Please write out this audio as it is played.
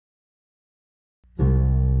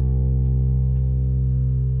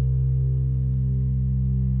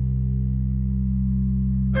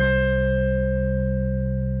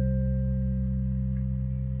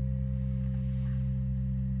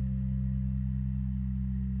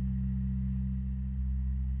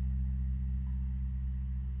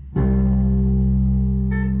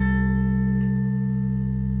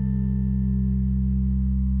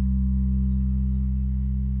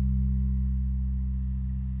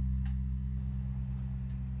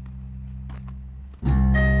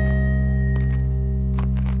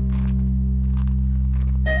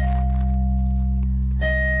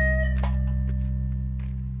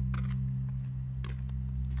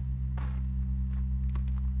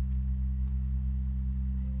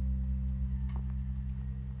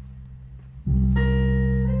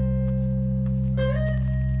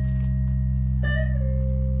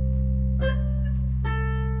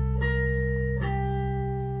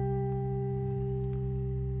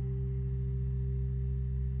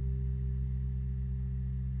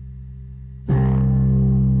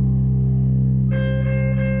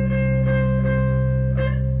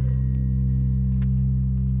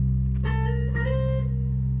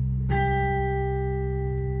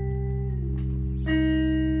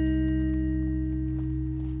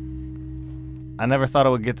I never thought it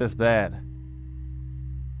would get this bad.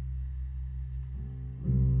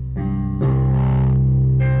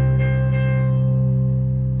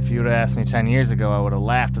 If you would have asked me 10 years ago, I would have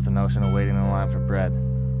laughed at the notion of waiting in line for bread.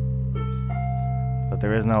 But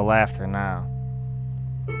there is no laughter now.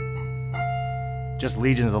 Just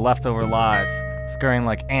legions of leftover lives, scurrying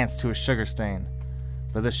like ants to a sugar stain.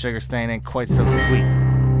 But this sugar stain ain't quite so sweet,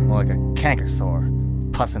 more like a canker sore,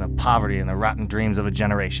 pussing of poverty and the rotten dreams of a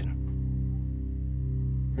generation.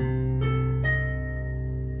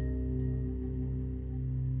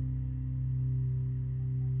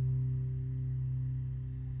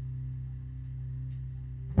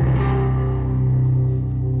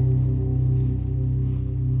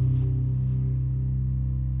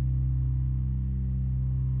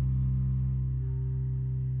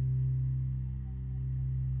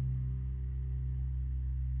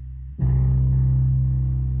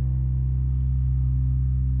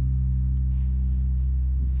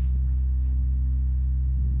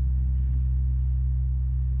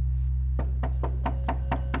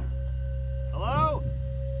 Hello?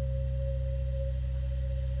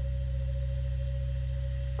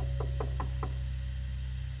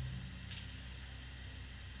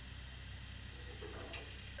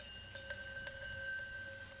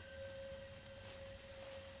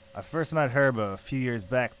 I first met Herb a few years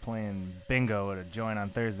back playing bingo at a joint on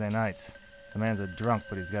Thursday nights. The man's a drunk,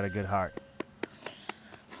 but he's got a good heart.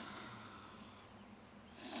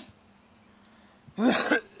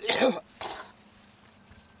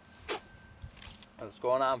 What's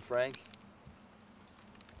going on, Frank?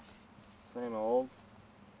 Same old.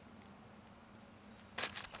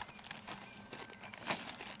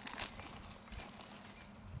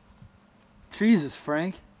 Jesus,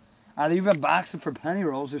 Frank. Either you've been boxing for penny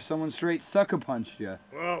rolls or someone straight sucker punched you.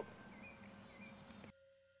 Well,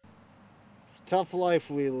 it's a tough life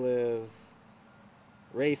we live.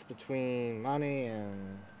 Race between money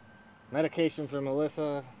and medication for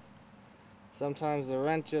Melissa. Sometimes the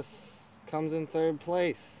rent just comes in third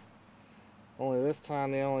place. Only this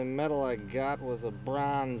time the only medal I got was a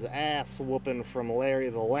bronze ass whooping from Larry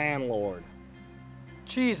the landlord.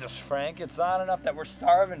 Jesus, Frank, it's odd enough that we're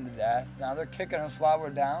starving to death. Now they're kicking us while we're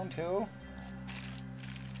down, too.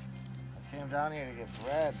 I came down here to get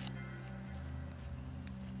bread.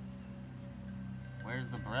 Where's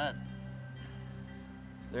the bread?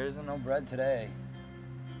 There isn't no bread today.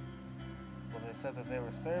 Well, they said that they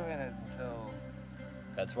were serving it until...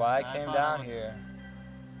 That's why I came down here.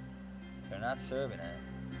 They're not serving it.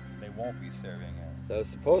 They won't be serving it. That was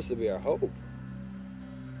supposed to be our hope.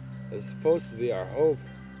 It was supposed to be our hope.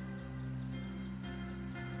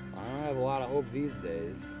 I don't have a lot of hope these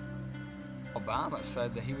days. Obama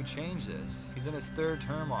said that he would change this. He's in his third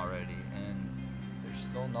term already, and there's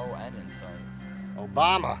still no end in sight.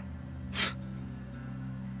 Obama?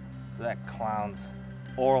 So that clown's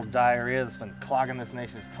oral diarrhea that's been clogging this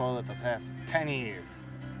nation's toilet the past 10 years.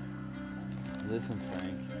 Listen,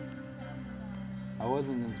 Frank. I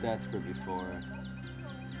wasn't as desperate before,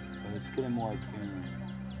 but it's getting more apparent.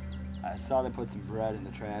 I saw they put some bread in the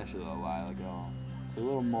trash a little while ago. It's a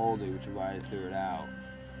little moldy, which is why I threw it out.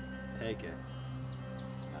 Take it.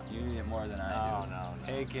 No. You need it more than I do. No.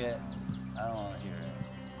 Take it. I don't want to hear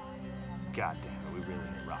it. God damn it, we really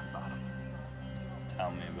hit rock bottom. Tell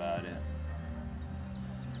me about it.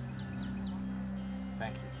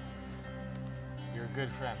 Thank you. You're a good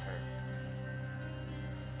friend, Herb.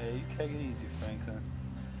 Hey, you take it easy, Franklin.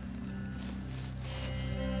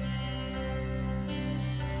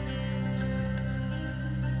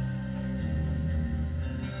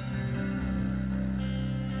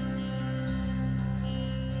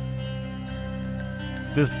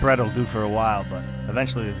 This bread'll do for a while, but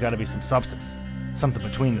eventually there's gotta be some substance. Something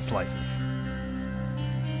between the slices.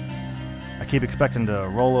 I keep expecting to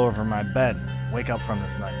roll over in my bed and wake up from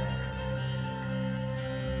this nightmare.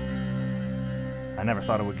 I never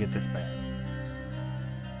thought it would get this bad.